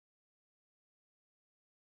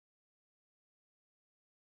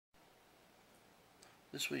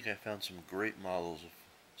This week I found some great models of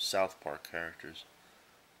South Park characters.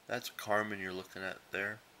 That's Carmen you're looking at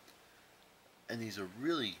there. And he's a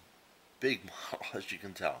really big model, as you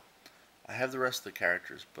can tell. I have the rest of the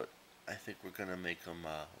characters, but I think we're going to make them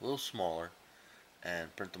a little smaller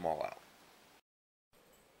and print them all out.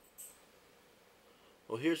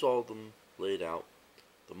 Well, here's all of them laid out.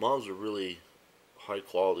 The models are really high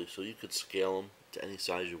quality, so you could scale them to any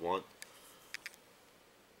size you want.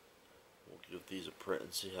 We'll give these a print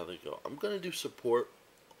and see how they go. I'm going to do support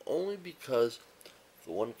only because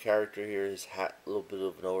the one character here, his hat, a little bit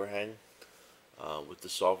of an overhang. With the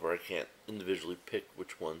software, I can't individually pick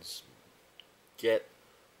which ones get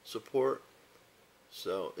support,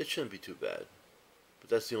 so it shouldn't be too bad. But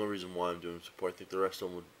that's the only reason why I'm doing support. I think the rest of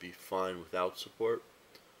them would be fine without support,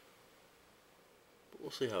 but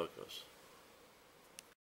we'll see how it goes.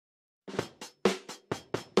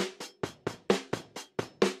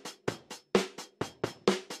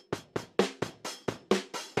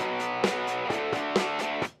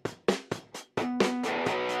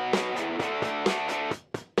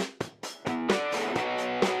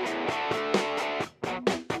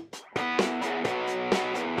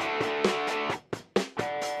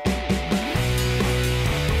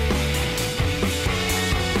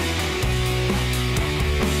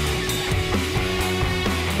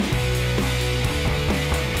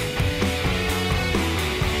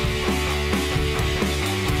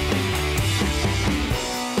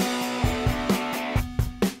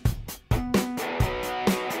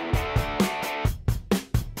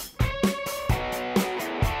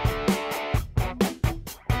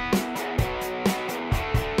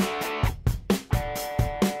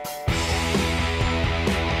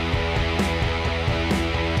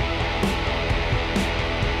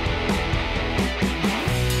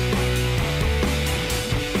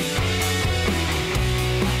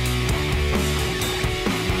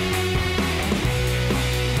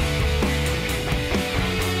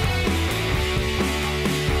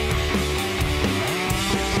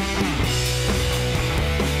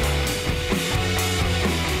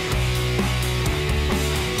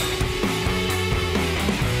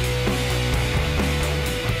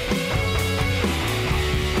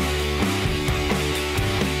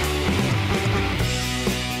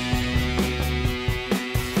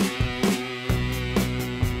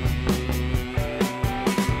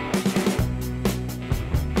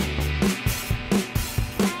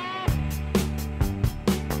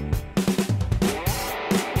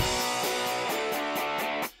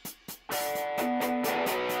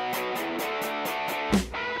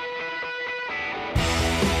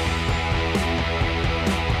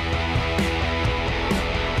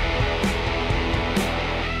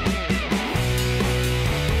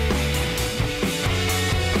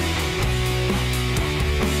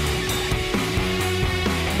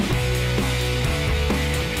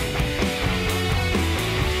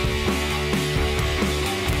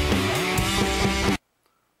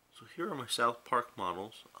 Here are my South Park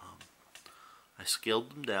models. I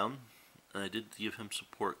scaled them down, and I did give him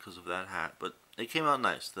support because of that hat, but they came out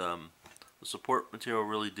nice. The support material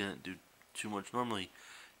really didn't do too much. Normally,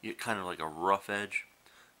 you get kind of like a rough edge,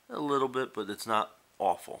 a little bit, but it's not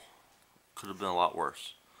awful. Could have been a lot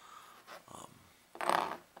worse.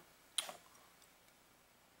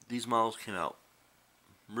 These models came out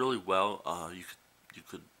really well. You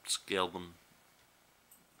could scale them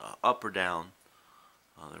up or down.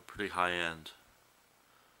 They're pretty high end.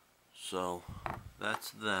 So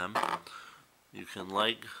that's them. You can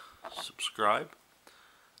like, subscribe,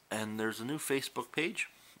 and there's a new Facebook page.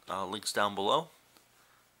 Links down below.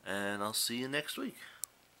 And I'll see you next week.